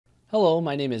Hello,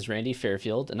 my name is Randy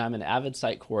Fairfield, and I'm an AVID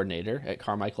site coordinator at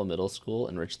Carmichael Middle School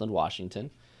in Richland,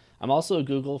 Washington. I'm also a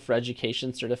Google for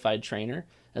Education certified trainer,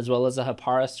 as well as a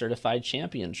Hapara certified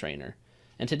champion trainer.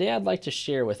 And today I'd like to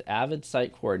share with AVID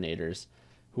site coordinators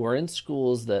who are in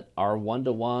schools that are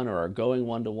one-to-one or are going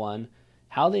one-to-one,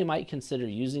 how they might consider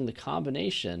using the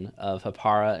combination of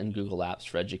Hapara and Google Apps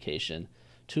for Education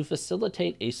to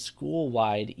facilitate a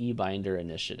school-wide eBinder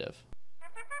initiative.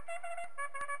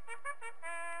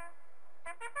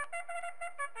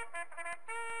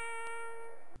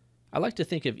 I like to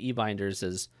think of eBinders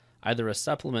as either a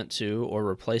supplement to or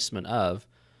replacement of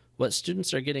what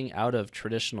students are getting out of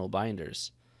traditional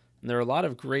binders. And there are a lot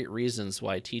of great reasons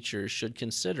why teachers should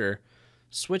consider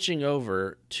switching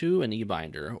over to an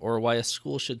eBinder, or why a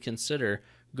school should consider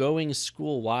going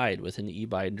school-wide with an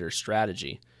eBinder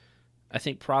strategy. I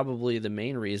think probably the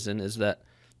main reason is that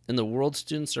in the world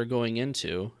students are going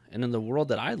into, and in the world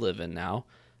that I live in now,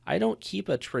 I don't keep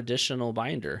a traditional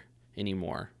binder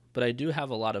anymore, but I do have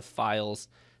a lot of files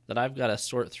that I've got to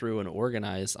sort through and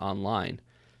organize online.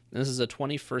 And this is a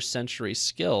 21st century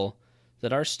skill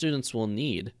that our students will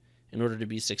need in order to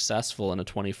be successful in a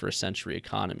 21st century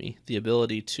economy. The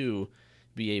ability to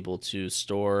be able to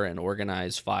store and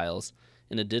organize files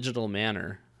in a digital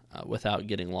manner without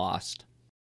getting lost.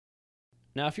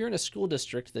 Now, if you're in a school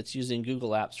district that's using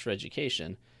Google Apps for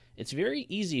Education, it's very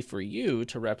easy for you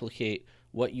to replicate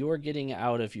what you're getting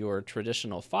out of your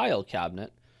traditional file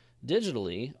cabinet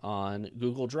digitally on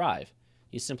Google Drive.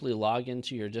 You simply log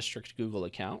into your district Google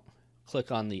account,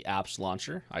 click on the apps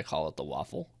launcher, I call it the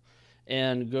waffle,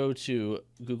 and go to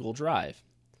Google Drive.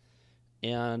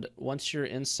 And once you're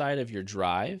inside of your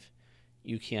drive,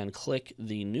 you can click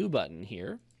the new button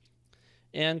here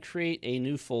and create a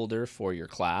new folder for your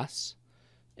class,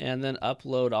 and then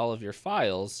upload all of your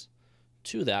files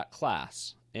to that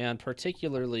class. And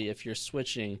particularly if you're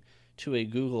switching to a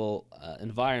Google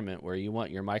environment where you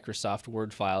want your Microsoft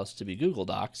Word files to be Google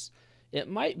Docs, it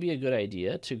might be a good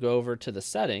idea to go over to the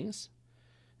settings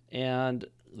and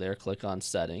there click on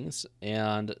settings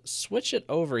and switch it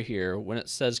over here when it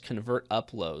says convert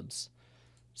uploads.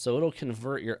 So it'll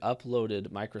convert your uploaded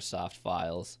Microsoft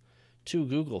files to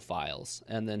Google files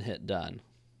and then hit done.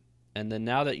 And then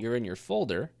now that you're in your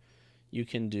folder, you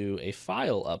can do a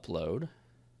file upload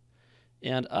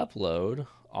and upload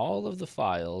all of the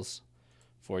files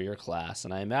for your class.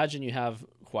 And I imagine you have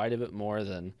quite a bit more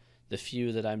than the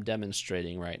few that I'm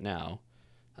demonstrating right now.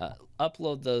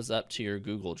 Upload those up to your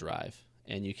Google Drive,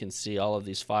 and you can see all of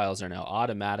these files are now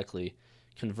automatically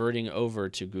converting over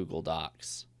to Google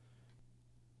Docs.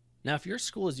 Now, if your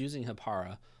school is using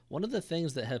Hapara, one of the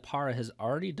things that Hapara has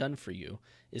already done for you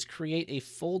is create a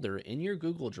folder in your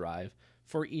Google Drive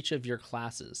for each of your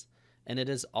classes. And it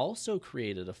has also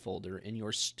created a folder in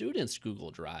your students'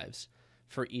 Google Drives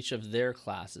for each of their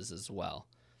classes as well.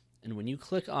 And when you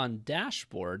click on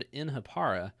Dashboard in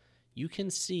Hapara, you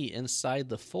can see inside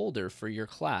the folder for your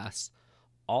class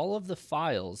all of the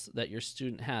files that your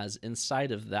student has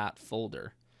inside of that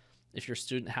folder. If your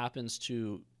student happens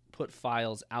to put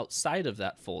files outside of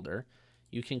that folder,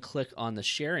 you can click on the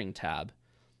Sharing tab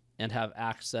and have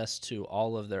access to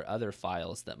all of their other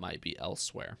files that might be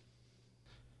elsewhere.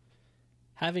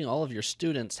 Having all of your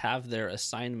students have their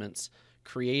assignments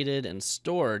created and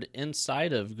stored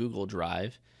inside of Google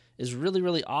Drive is really,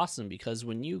 really awesome, because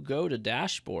when you go to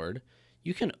Dashboard,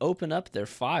 you can open up their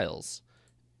files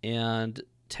and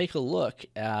take a look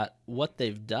at what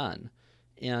they've done.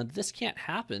 And this can't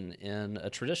happen in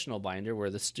a traditional binder where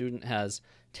the student has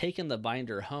taken the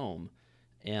binder home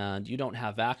and you don't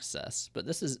have access. But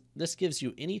this gives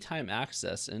you anytime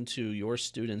access into your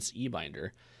student's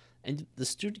eBinder. And the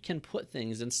student can put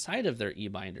things inside of their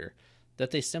eBinder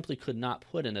that they simply could not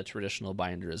put in a traditional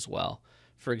binder as well.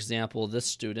 For example, this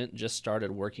student just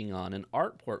started working on an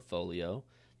art portfolio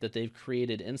that they've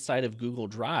created inside of Google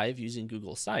Drive using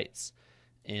Google Sites.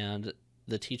 And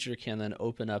the teacher can then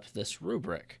open up this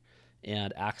rubric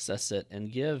and access it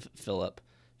and give Philip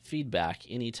feedback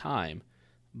anytime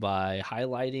by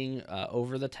highlighting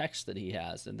over the text that he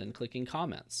has and then clicking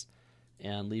comments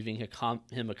and leaving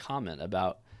him a comment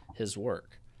about his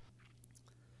work.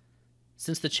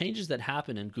 Since the changes that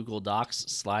happen in Google Docs,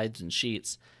 slides, and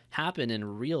sheets happen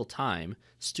in real time,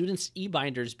 students'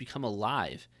 eBinders become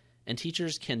alive, and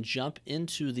teachers can jump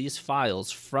into these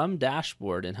files from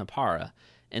Dashboard in Hapara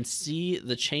and see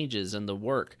the changes and the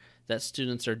work that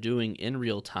students are doing in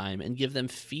real time and give them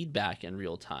feedback in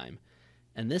real time.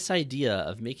 And this idea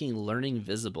of making learning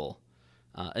visible,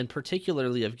 and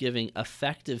particularly of giving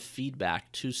effective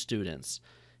feedback to students,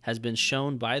 has been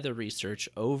shown by the research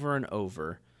over and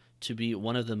over to be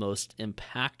one of the most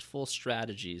impactful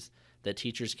strategies that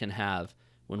teachers can have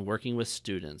when working with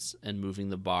students and moving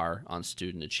the bar on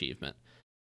student achievement.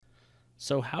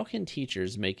 So how can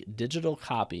teachers make digital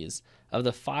copies of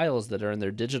the files that are in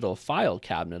their digital file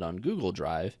cabinet on Google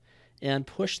Drive and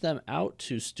push them out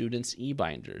to students'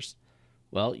 eBinders?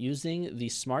 Well, using the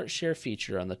Smart Share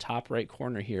feature on the top right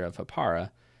corner here of Hapara,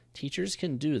 teachers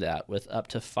can do that with up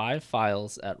to 5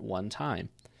 files at one time.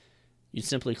 You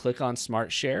simply click on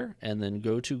Smart Share and then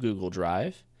go to Google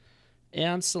Drive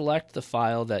and select the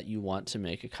file that you want to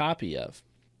make a copy of.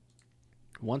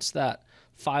 Once that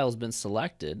file's been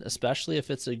selected, especially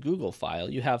if it's a Google file,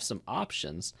 you have some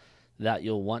options that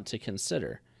you'll want to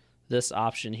consider. This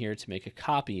option here to make a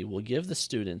copy will give the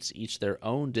students each their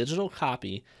own digital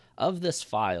copy of this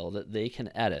file that they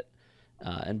can edit,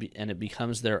 and it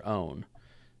becomes their own.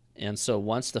 And so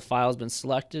once the file's been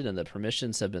selected and the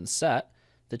permissions have been set,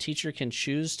 the teacher can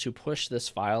choose to push this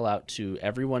file out to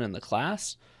everyone in the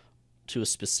class, to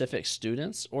specific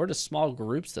students, or to small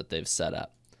groups that they've set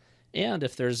up. And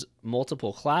if there's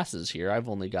multiple classes here, I've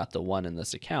only got the one in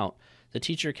this account, the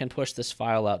teacher can push this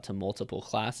file out to multiple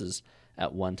classes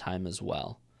at one time as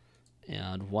well.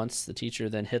 And once the teacher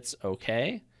then hits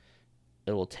OK,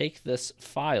 it will take this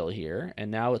file here,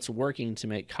 and now it's working to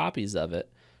make copies of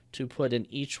it to put in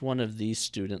each one of these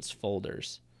students'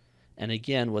 folders. And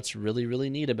again, what's really, really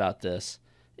neat about this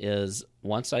is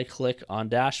once I click on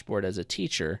Dashboard as a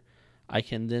teacher, I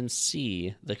can then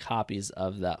see the copies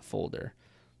of that folder.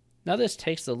 Now this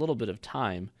takes a little bit of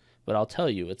time, but I'll tell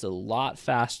you, it's a lot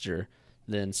faster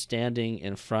than standing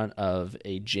in front of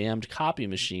a jammed copy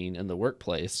machine in the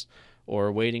workplace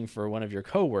or waiting for one of your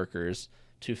coworkers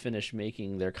to finish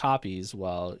making their copies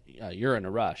while you're in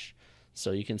a rush.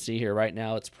 So you can see here right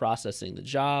now it's processing the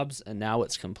jobs, and now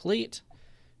it's complete.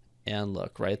 And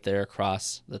look, right there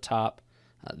across the top,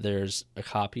 there's a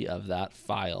copy of that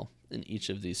file in each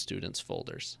of these students'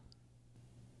 folders.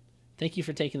 Thank you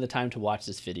for taking the time to watch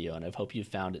this video, and I hope you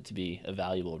found it to be a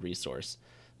valuable resource.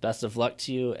 Best of luck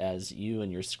to you as you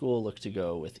and your school look to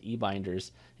go with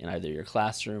eBinders in either your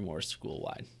classroom or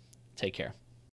school-wide. Take care.